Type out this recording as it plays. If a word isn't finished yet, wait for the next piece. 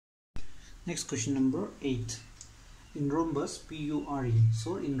Next question number 8. In rhombus PURE.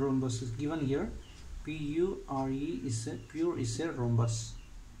 So in rhombus is given here. PURE is a rhombus,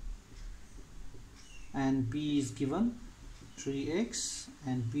 and P is given 3x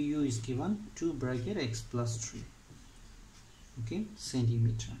and PU is given 2 bracket x plus 3, okay,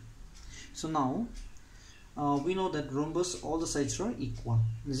 centimeter. So now we know that rhombus, all the sides are equal,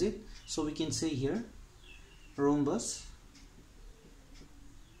 is it? So we can say here rhombus,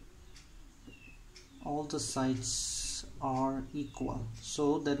 all the sides are equal.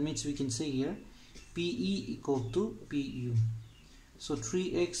 So that means we can say here PE equal to PU. So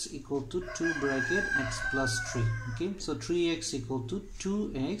 3x equal to 2 bracket x plus 3. Okay, so 3x equal to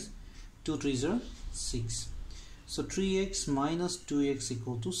 2x, 2 3s are 6. So 3x minus 2x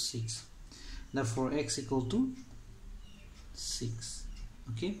equal to 6. Therefore x equal to 6.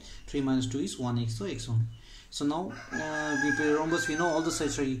 Okay, 3 minus 2 is 1x, so x only. So now we play rhombus, we know all the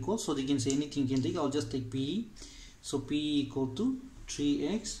sides are equal, so they can say anything you can take. I'll just take PE. So PE equal to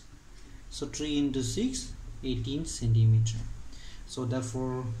 3x. So 3 into 6, 18 centimeter. So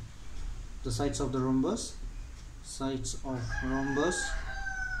therefore the sides of rhombus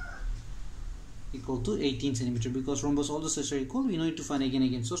equal to 18 centimeter, because rhombus all the sides are equal, we need to find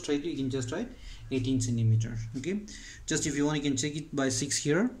again. So straightly you can just write 18 centimeter. Okay, just if you want you can check it by 6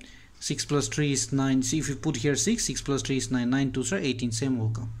 here. 6 plus 3 is 9. See, if you put here 6 plus 3 is 9. 9 2s are 18, same will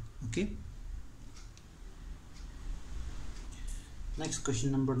come. Okay, next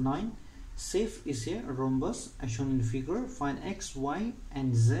question number 9. Safe is a rhombus as shown in the figure. Find x, y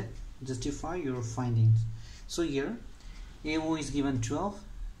and z. Justify your findings. So here AO is given 12.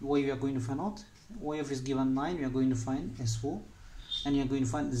 Y we are going to find out. YF is given 9. We are going to find SO, and we are going to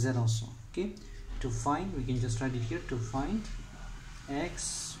find Z also. Okay, to find, we can just write it here, to find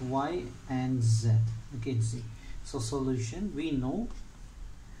x, y and z. Okay, Z. So solution, we know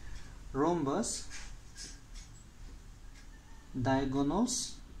rhombus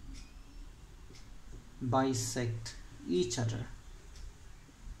diagonals bisect each other.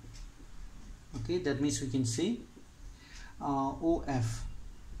 Okay, that means we can say OF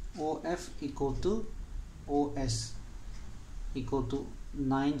equal to OS equal to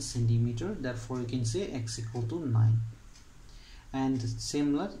 9 centimeter. Therefore you can say x equal to 9. And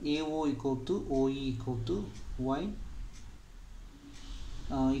similar, AO equal to OE equal to y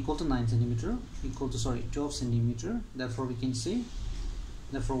equal to 9 centimeter equal to 12 centimeter. Therefore we can say,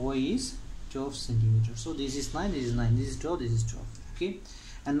 therefore y is 12 centimeter. So this is 9, this is 9, this is 12, this is 12. Okay,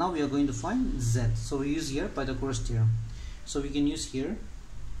 and now we are going to find z. So we use here Pythagoras theorem. So we can use here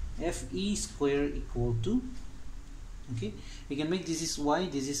FE square equal to, okay, we can make this is y,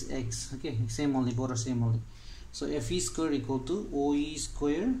 this is x. Okay, same only, both are same only. So FE square equal to OE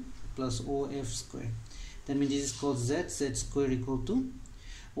square plus OF square. That means this is called z. Z square equal to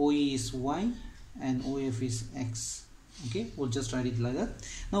OE is y and OF is x. Okay, we'll just write it like that.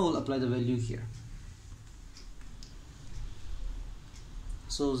 Now we'll apply the value here.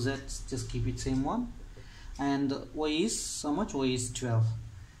 So z, just keep it same one, and y is how much? Y is 12.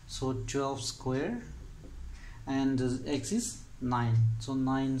 So 12 square, and x is 9. So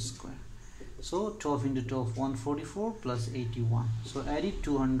 9 square. So 12 into 12, 144 plus 81. So add it,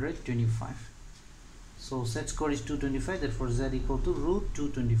 225. So z square is 225. Therefore z equal to root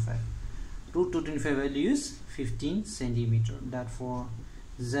 225. Root 225 value is 15 centimeter. Therefore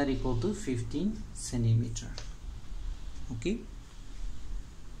z equal to 15 centimeter. Okay.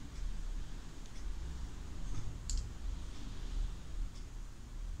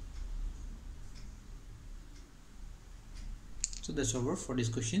 So that's over for this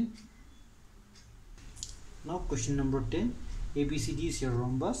question. Now question number 10. ABCD is your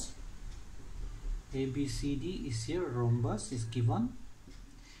rhombus. ABCD is your rhombus is given,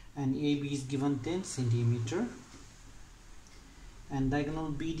 and AB is given 10 centimeter, and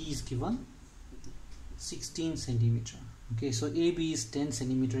diagonal BD is given 16 centimeter. Okay, so AB is 10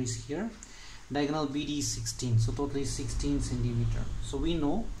 centimeter is here, diagonal BD is 16, so totally 16 centimeter. So we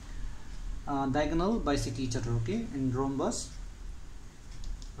know diagonal bisect each other. Okay, and rhombus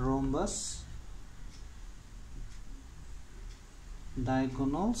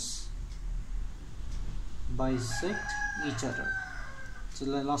diagonals bisect each other. So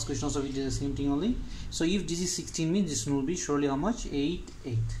the last question also we did the same thing only. So if this is 16 means this will be surely how much? 8,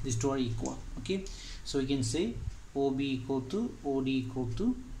 8. These two are equal. Okay, so we can say OB equal to OD equal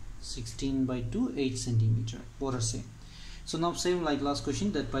to 16 by 2, 8 centimeter. Both are same. So now same like last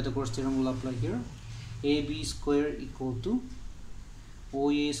question, that Pythagoras theorem will apply here. AB square equal to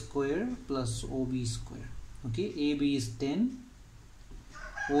OA square plus OB square. Okay, AB is 10,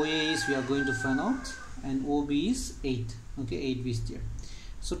 OA is we are going to find out, and OB is 8. Okay, 8 is there.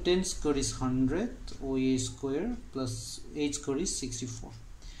 So 10 square is 100, OA square plus 8 square is 64.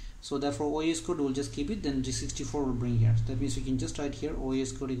 So therefore OA square we'll just keep it, then the 64 will bring here. That means we can just write here OA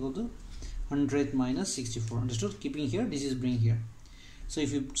square equal to 100 minus 64. Understood? Keeping here, this is bring here. So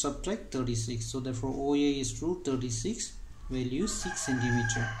if you subtract 36, so therefore OA is root 36, value 6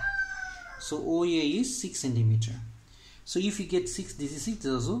 centimeter. So OA is 6 centimeter. So if you get 6, this is 6, this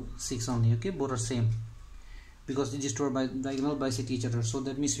is also 6 only. Okay, both are same because these two are diagonal bisect each other. So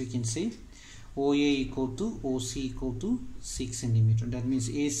that means we can say OA equal to OC equal to 6 centimeter. That means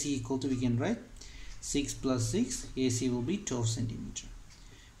AC equal to, we can write 6 plus 6, AC will be 12 centimeter.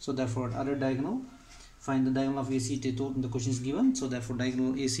 So therefore other diagonal, find the diagonal of AC, they told in the question is given. So therefore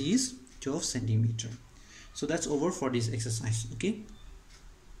diagonal AC is 12 centimeter. So that's over for this exercise. Okay.